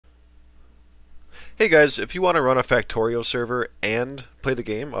Hey guys, if you want to run a Factorio server and play the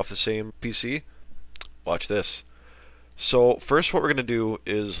game off the same PC, watch this. So first what we're going to do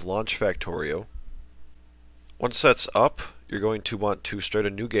is launch Factorio. Once that's up, you're going to want to start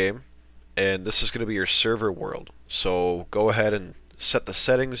a new game, and this is going to be your server world. So go ahead and set the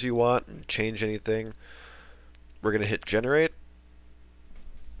settings you want and change anything. We're going to hit generate.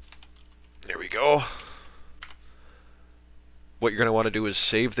 There we go. What you're going to want to do is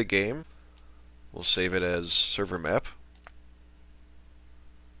save the game. We'll save it as server map.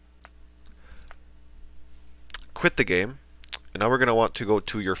 Quit the game. And now we're going to want to go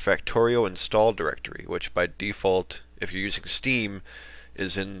to your Factorio install directory, which by default, if you're using Steam,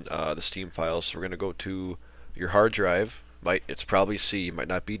 is in the Steam files. So we're going to go to your hard drive. It's probably C, might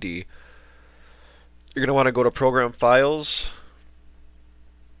not be D. You're going to want to go to Program Files,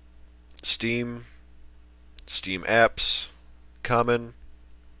 Steam, Steam Apps, Common,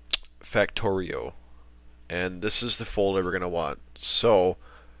 Factorio, and this is the folder we're going to want. So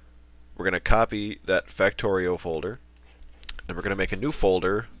we're going to copy that Factorio folder, and we're going to make a new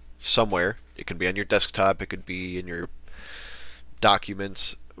folder somewhere. It can be on your desktop, it could be in your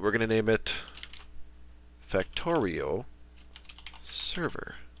documents. We're going to name it Factorio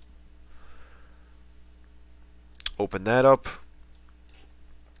Server. Open that up,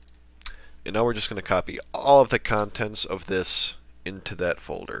 and now we're just going to copy all of the contents of this into that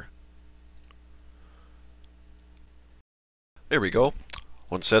folder. There we go.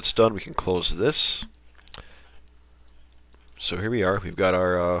 Once that's done, we can close this. So here we are. We've got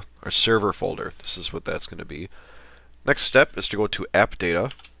our server folder. This is what that's going to be. Next step is to go to app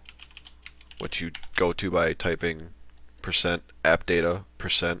data, which you go to by typing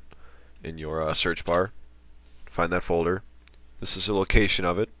 %appdata% in your search bar. Find that folder. This is the location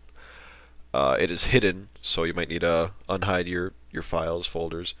of it. It is hidden, so you might need to unhide your files,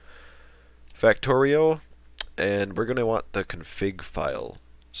 folders. Factorio, and we're going to want the config file.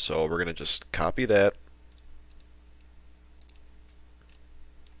 So we're going to just copy that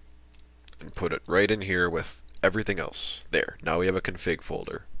and put it right in here with everything else. There, now we have a config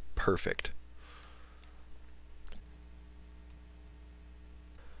folder. Perfect.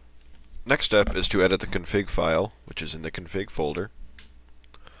 Next step is to edit the config file, which is in the config folder.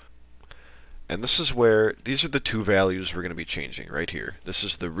 And this is where, these are the two values we're going to be changing right here. This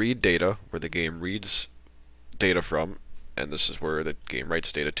is the read data, where the game reads data from, and this is where the game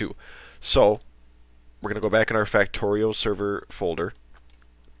writes data to. So, we're going to go back in our Factorio server folder,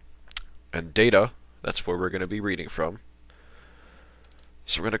 and data, that's where we're going to be reading from.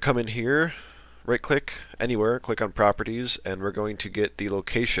 So we're going to come in here, right click anywhere, click on properties, and we're going to get the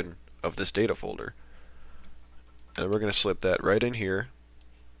location of this data folder. And we're going to slip that right in here.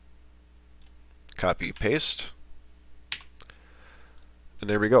 Copy, paste, and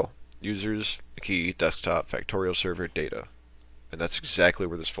there we go. Users, McKey Desktop Factorio Server data, and that's exactly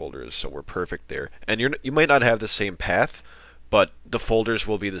where this folder is. So we're perfect there. And you might not have the same path, but the folders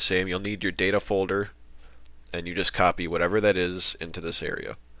will be the same. You'll need your data folder, and you just copy whatever that is into this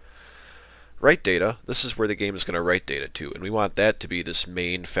area. Write data. This is where the game is going to write data to, and we want that to be this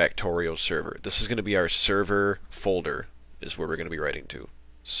main Factorio server. This is going to be our server folder, is where we're going to be writing to.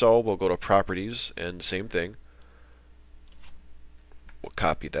 So we'll go to properties and same thing. We'll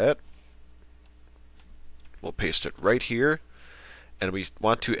copy that. We'll paste it right here. And we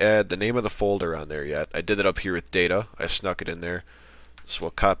want to add the name of the folder on there yet. I did it up here with data. I snuck it in there. So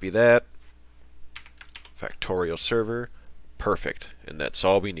we'll copy that. Factorio server. Perfect. And that's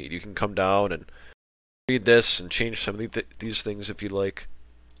all we need. You can come down and read this and change some of these things if you like.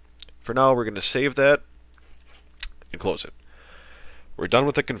 For now, we're going to save that and close it. We're done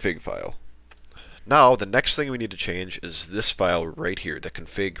with the config file. Now, the next thing we need to change is this file right here, the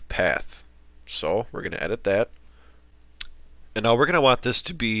config path. So, we're going to edit that. And now we're going to want this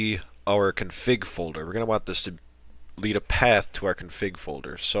to be our config folder. We're going to want this to lead a path to our config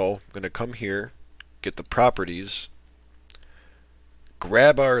folder. So, I'm going to come here, get the properties,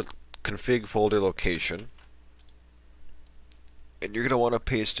 grab our config folder location, and you're going to want to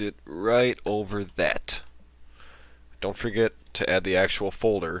paste it right over that. Don't forget to add the actual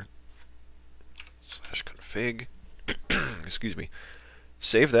folder /config. Excuse me.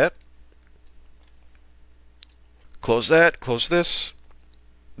 Save that. Close that. Close this.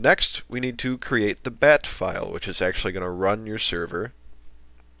 Next, we need to create the bat file, which is actually going to run your server.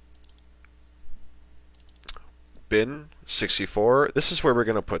 Bin 64. This is where we're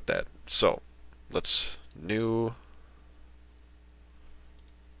going to put that. So, let's new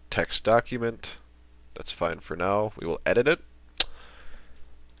text document. That's fine for now. We will edit it.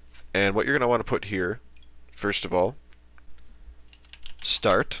 And what you're going to want to put here, first of all,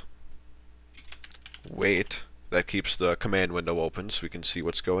 start wait. That keeps the command window open so we can see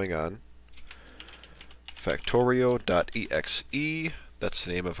what's going on. Factorio.exe. That's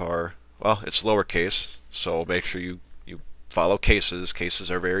the name of our, well, it's lowercase, so make sure you follow cases. Cases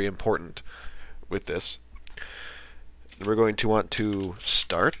are very important with this. And we're going to want to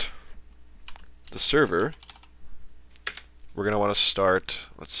start the server. We're going to want to start,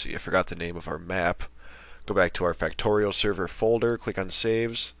 let's see, I forgot the name of our map. Go back to our Factorio Server folder, click on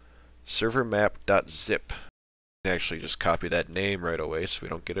Saves, servermap.zip. Actually just copy that name right away so we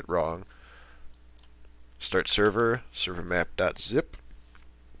don't get it wrong. Start server, servermap.zip.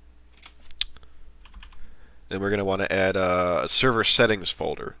 Then we're going to want to add a server settings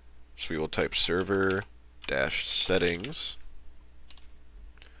folder. So we will type server-settings.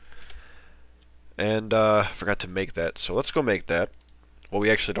 And I forgot to make that, so let's go make that. Well, we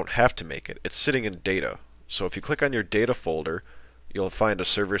actually don't have to make it. It's sitting in data. So if you click on your data folder, you'll find a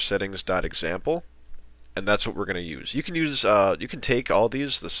server settings.example. And that's what we're going to use. You can use, you can take all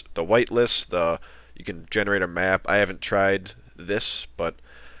these, the whitelist, you can generate a map. I haven't tried this, but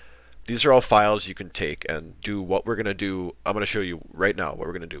these are all files you can take and do what we're going to do. I'm going to show you right now what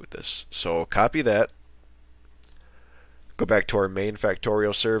we're going to do with this. So copy that, go back to our main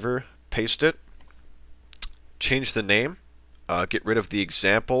Factorio server, paste it, change the name, get rid of the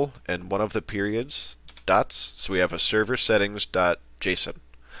example and one of the periods, dots, so we have a server settings.json.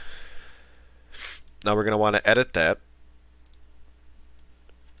 Now we're going to want to edit that,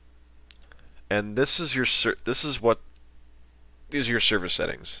 and this is your these are your server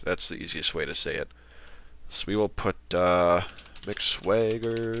settings. That's the easiest way to say it. So we will put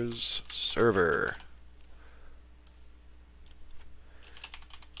McSwagger's server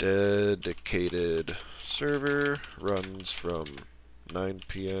dedicated server runs from 9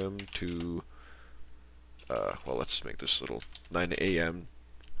 p.m. to well, let's make this little 9 a.m.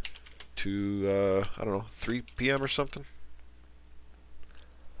 to I don't know, 3 p.m. or something.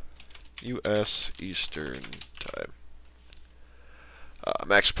 U.S. Eastern Time.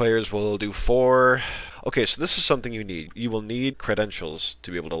 Max players will do 4. Okay, so this is something you need. You will need credentials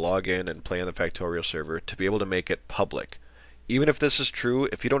to be able to log in and play on the Factorio server to be able to make it public. Even if this is true,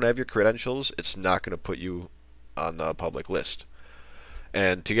 if you don't have your credentials, it's not going to put you on the public list.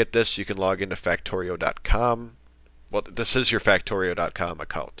 And to get this, you can log into Factorio.com. Well, this is your Factorio.com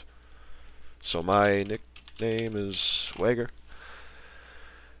account. So my nickname is Swagger.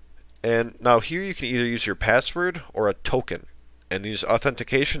 And now here you can either use your password or a token. And these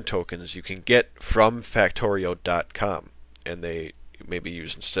authentication tokens you can get from Factorio.com. And they may be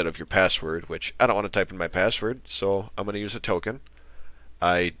used instead of your password, which I don't want to type in my password, so I'm going to use a token.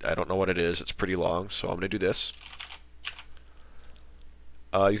 I don't know what it is. It's pretty long, so I'm going to do this.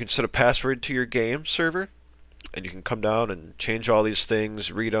 You can set a password to your game server, and you can come down and change all these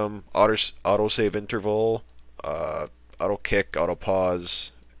things, read them, auto-save interval, auto-kick,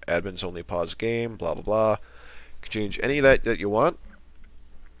 auto-pause, admins only pause game, blah blah blah. You can change any of that you want.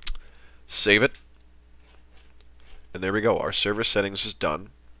 Save it. And there we go. Our server settings is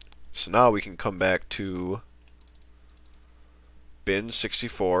done. So now we can come back to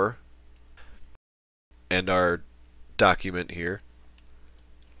bin64 and our document here.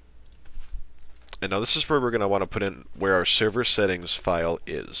 And now this is where we're going to want to put in where our server settings file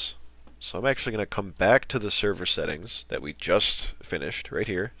is. So I'm actually going to come back to the server settings that we just finished right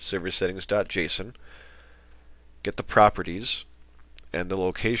here, server settings.json, get the properties and the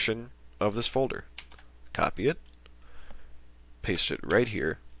location of this folder. Copy it, paste it right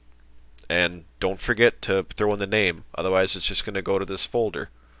here, and don't forget to throw in the name, otherwise it's just going to go to this folder,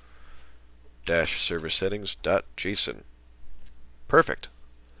 -serversettings.json. Perfect.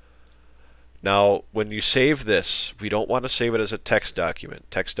 Now, when you save this, we don't want to save it as a text document.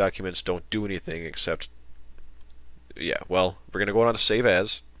 Text documents don't do anything except, yeah, well, we're going to go on to save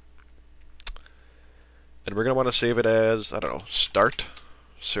as, and we're going to want to save it as, I don't know, start,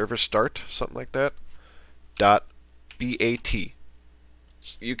 server start, something like that, .bat.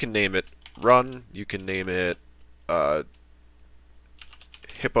 You can name it run, you can name it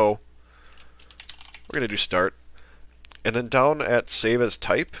hippo. We're going to do start. And then down at save as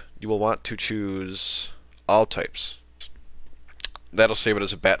type, you will want to choose all types. That'll save it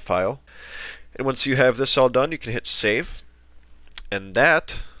as a bat file. And once you have this all done, you can hit save. And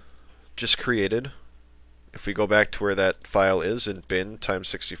that just created, if we go back to where that file is in bin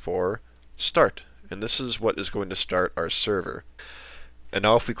 ×64, start. And this is what is going to start our server. And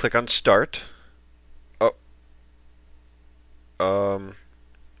now if we click on start,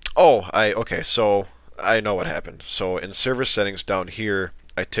 okay, so I know what happened. So in server settings down here,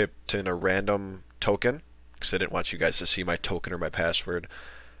 I typed in a random token because I didn't want you guys to see my token or my password.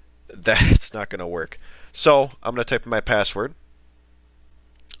 that's not going to work. So I'm going to type in my password.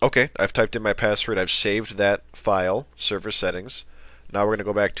 Okay, I've typed in my password. I've saved that file, server settings. Now we're going to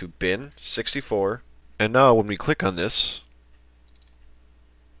go back to bin 64. And now when we click on this,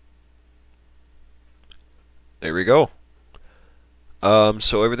 there we go.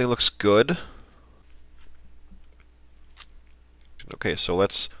 So everything looks good. Okay, so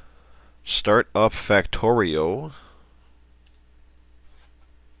let's start up Factorio.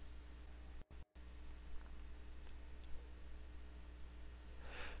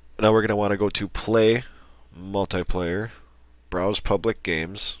 Now we're going to want to go to Play, Multiplayer, Browse Public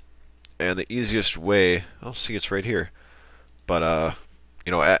Games, and the easiest way, oh, see, it's right here. But,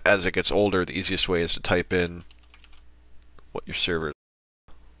 you know, as it gets older, the easiest way is to type in what your server is.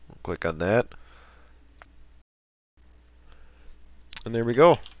 We'll click on that. And there we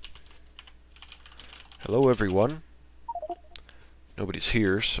go. Hello, everyone. Nobody's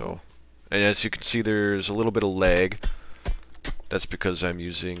here, so... And as you can see, there's a little bit of lag. That's because I'm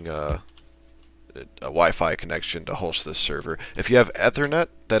using a Wi-Fi connection to host this server. If you have Ethernet,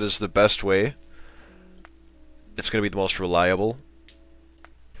 that is the best way. It's going to be the most reliable.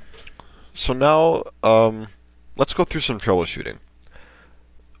 So now, let's go through some troubleshooting.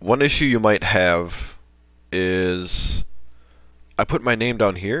 One issue you might have is I put my name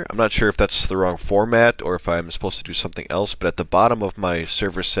down here. I'm not sure if that's the wrong format or if I'm supposed to do something else, but at the bottom of my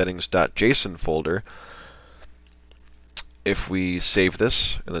server settings.json folder, if we save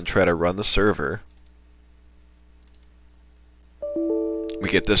this and then try to run the server, we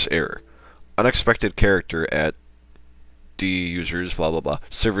get this error. Unexpected character at users blah blah blah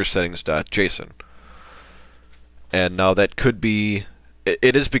server settings.json. And now that could be,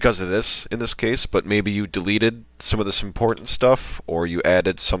 it is because of this in this case, but maybe you deleted some of this important stuff or you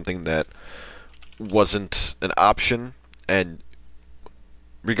added something that wasn't an option, and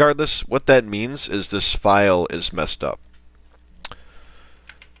regardless, what that means is this file is messed up.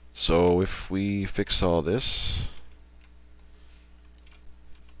 So if we fix all this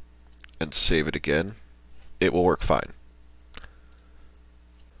and save it again, it will work fine.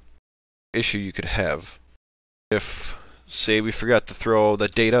 Issue you could have if, say, we forgot to throw the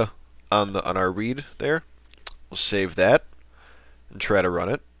data on our read there, we'll save that and try to run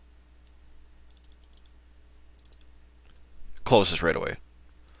it. Closes right away.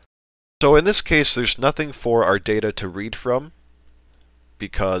 So in this case, there's nothing for our data to read from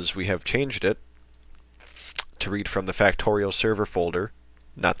because we have changed it to read from the Factorio Server folder,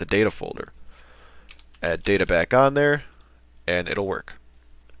 not the data folder. Add data back on there, and it'll work.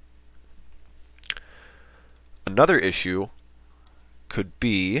 Another issue could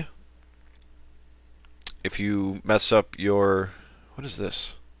be if you mess up your, what is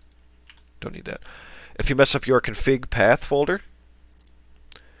this? Don't need that. If you mess up your config-path folder,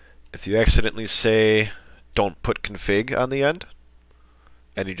 if you accidentally say don't put config on the end,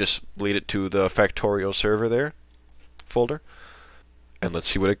 and you just lead it to the Factorio Server there folder, and let's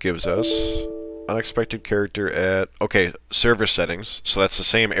see what it gives us. Unexpected character at, okay, server settings, so that's the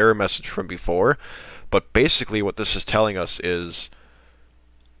same error message from before. But basically what this is telling us is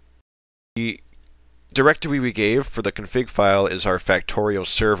the directory we gave for the config file is our Factorio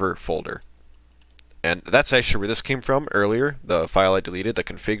Server folder. And that's actually where this came from earlier, the file I deleted, the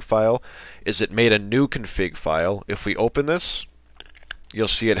config file, is it made a new config file. If we open this, you'll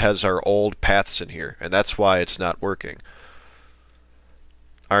see it has our old paths in here, and that's why it's not working.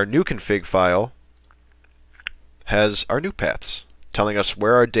 Our new config file has our new paths, telling us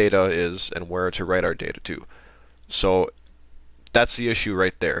where our data is and where to write our data to. So that's the issue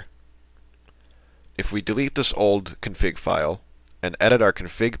right there. If we delete this old config file and edit our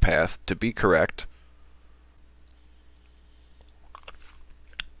config path to be correct,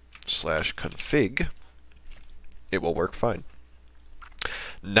 /config, it will work fine.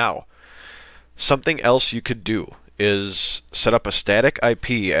 Now, something else you could do is set up a static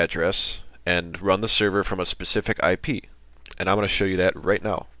IP address and run the server from a specific IP. And I'm going to show you that right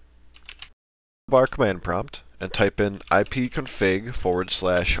now. Our command prompt and type in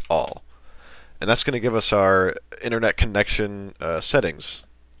ipconfig/all. And that's going to give us our internet connection settings.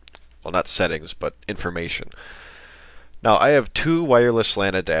 Well, not settings, but information. Now, I have two wireless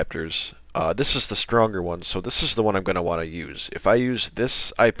LAN adapters. This is the stronger one, so this is the one I'm going to want to use. If I use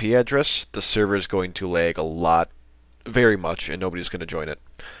this IP address, the server is going to lag a lot, very much, and nobody's going to join it.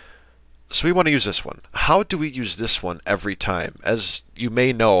 So we want to use this one. How do we use this one every time? As you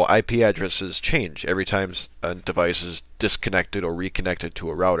may know, IP addresses change every time a device is disconnected or reconnected to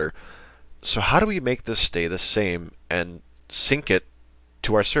a router. So how do we make this stay the same and sync it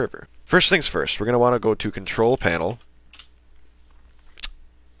to our server? First things first, we're going to want to go to Control Panel,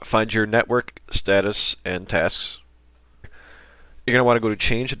 find your network status and tasks. You're going to want to go to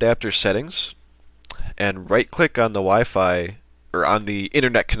Change Adapter Settings and right-click on the Wi-Fi, or on the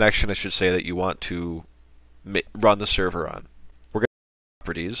internet connection, I should say, that you want to run the server on. We're going to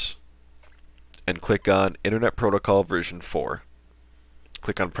Properties and click on Internet Protocol version 4.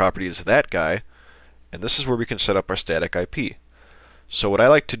 Click on Properties of that guy, and this is where we can set up our static IP. So what I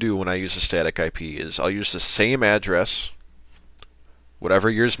like to do when I use a static IP is I'll use the same address, whatever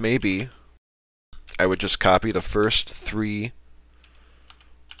yours may be. I would just copy the first 3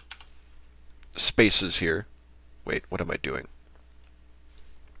 spaces here. Wait, what am I doing?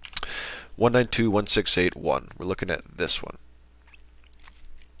 192.168.1. We're looking at this one.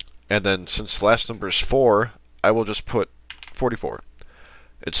 And then since the last number is 4, I will just put 44.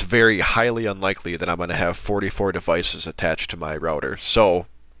 It's very highly unlikely that I'm going to have 44 devices attached to my router. So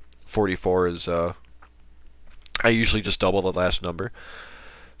 44 is, I usually just double the last number.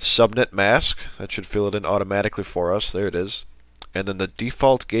 Subnet mask, that should fill it in automatically for us. There it is. And then the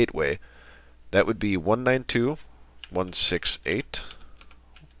default gateway, that would be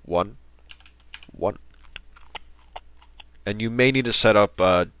 192.168.1.1. And you may need to set up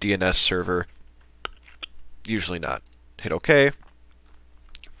a DNS server. Usually not. Hit OK.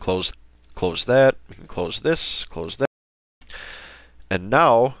 Close that. We can close this. Close that. And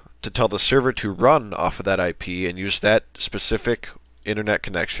now, to tell the server to run off of that IP and use that specific internet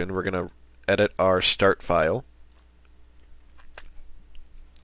connection, we're going to edit our start file.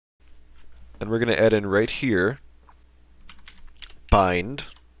 And we're going to add in right here bind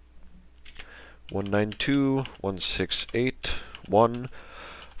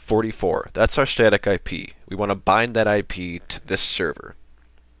 192.168.1.44. That's our static IP. We want to bind that IP to this server.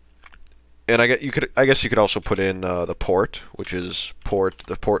 And I guess you could also put in the port, which is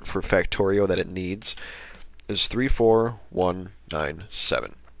the port for Factorio that it needs is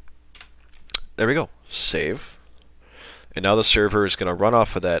 34197. There we go. Save. And now the server is going to run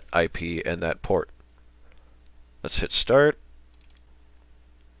off of that IP and that port. Let's hit start.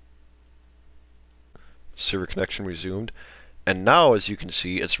 Server connection resumed. And now, as you can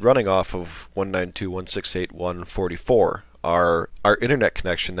see, it's running off of 192.168.1.44, our internet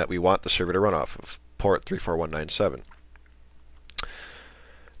connection that we want the server to run off of, port 34197.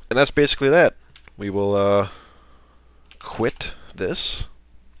 And that's basically that. We will quit this,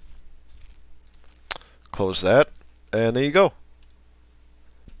 close that, and there you go.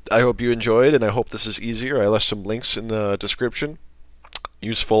 I hope you enjoyed, and I hope this is easier. I left some links in the description.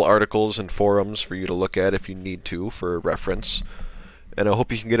 Useful articles and forums for you to look at if you need to for reference. And I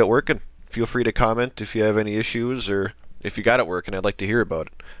hope you can get it working. Feel free to comment if you have any issues or if you got it working. I'd like to hear about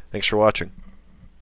it. Thanks for watching.